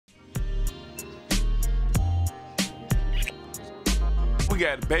We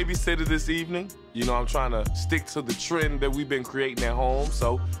got a babysitter this evening. You know, I'm trying to stick to the trend that we've been creating at home,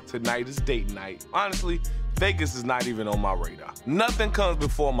 so tonight is date night. Honestly, Vegas is not even on my radar. Nothing comes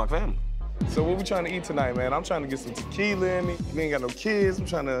before my family. So what we trying to eat tonight, man? I'm trying to get some tequila in me. We ain't got no kids. I'm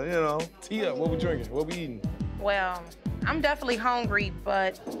trying to, you know, tee up. What we drinking? What we eating? Well, I'm definitely hungry,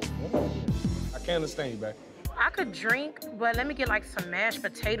 but... I can't understand you, back. I could drink, but let me get like some mashed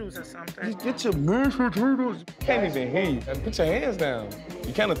potatoes or something. Just get your mashed potatoes. I can't even hear you. Put your hands down.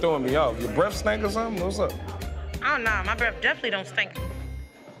 You're kind of throwing me off. Your breath stink or something? What's up? I don't know. My breath definitely don't stink.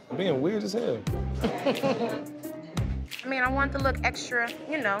 I'm being weird as hell. I mean, I want to look extra,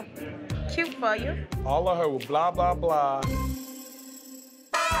 you know, cute for you. All I heard was blah, blah, blah.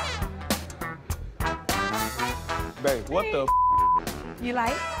 Babe, what the You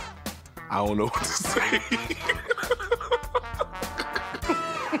like? I don't know what to say.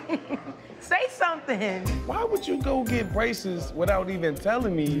 Say something. Why would you go get braces without even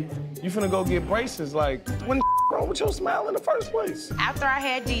telling me you finna go get braces? Like, when the wrong with your smile in the first place? After I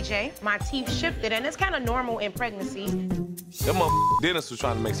had DJ, my teeth shifted, and it's kind of normal in pregnancy. That dentist was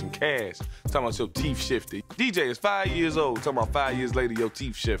trying to make some cash, talking about your teeth shifted. DJ is 5 years old, talking about 5 years later your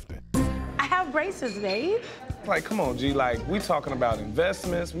teeth shifting. I have braces, babe. Like, come on, G, like, we talking about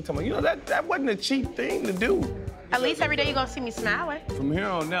investments, we talking about, you know, that wasn't a cheap thing to do. At least every day you're gonna see me smiling. From here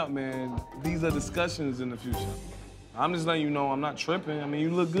on out, man, these are discussions in the future. I'm just letting you know I'm not tripping. I mean,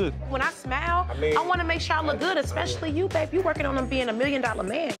 you look good. When I smile, I wanna make sure I look good, especially you, babe. You working on being $1 million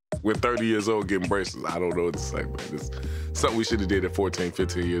man. We're 30 years old getting braces. I don't know what to say, man. It's something we should have did at 14,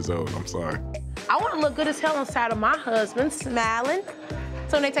 15 years old. I'm sorry. I wanna look good as hell inside of my husband, smiling.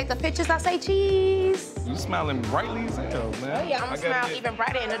 So when they take the pictures, I say cheese. You smiling brightly as hell, man. Oh yeah, I'm gonna smile even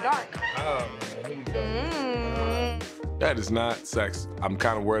brighter in the dark. Oh, man, here you go. That is not sex. I'm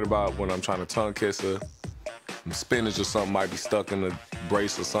kind of worried about when I'm trying to tongue kiss her. Some spinach or something might be stuck in the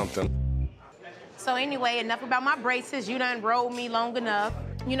brace or something. So anyway, enough about my braces. You done rolled me long enough.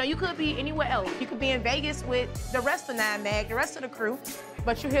 You know, you could be anywhere else. You could be in Vegas with the rest of 9 Mag, the rest of the crew,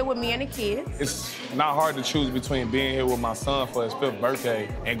 but you're here with me and the kids. It's not hard to choose between being here with my son for his 5th birthday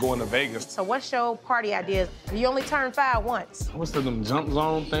and going to Vegas. So what's your party ideas? You only turned 5 once. What's them jump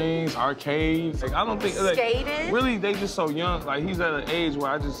zone things, arcades? Like, I don't think, like, Skating? really, they just so young. Like, he's at an age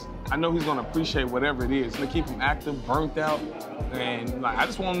where I know he's gonna appreciate whatever it is. To keep him active, burnt out, and like, I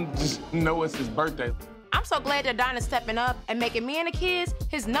just want him to just know it's his birthday. I'm so glad that Don is stepping up and making me and the kids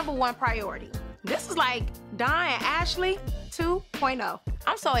his #1 priority. This is like Don and Ashley 2.0.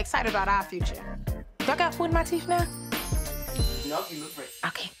 I'm so excited about our future. Do I got food in my teeth now? No, you look great.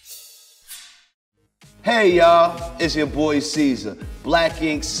 Okay. Hey y'all, it's your boy Caesar, Black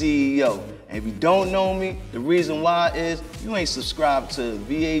Ink CEO. And if you don't know me, the reason why is you ain't subscribed to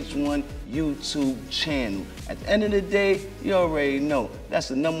VH1 YouTube channel. At the end of the day, you already know. That's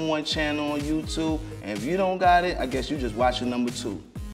the #1 channel on YouTube. And if you don't got it, I guess you just watching #2.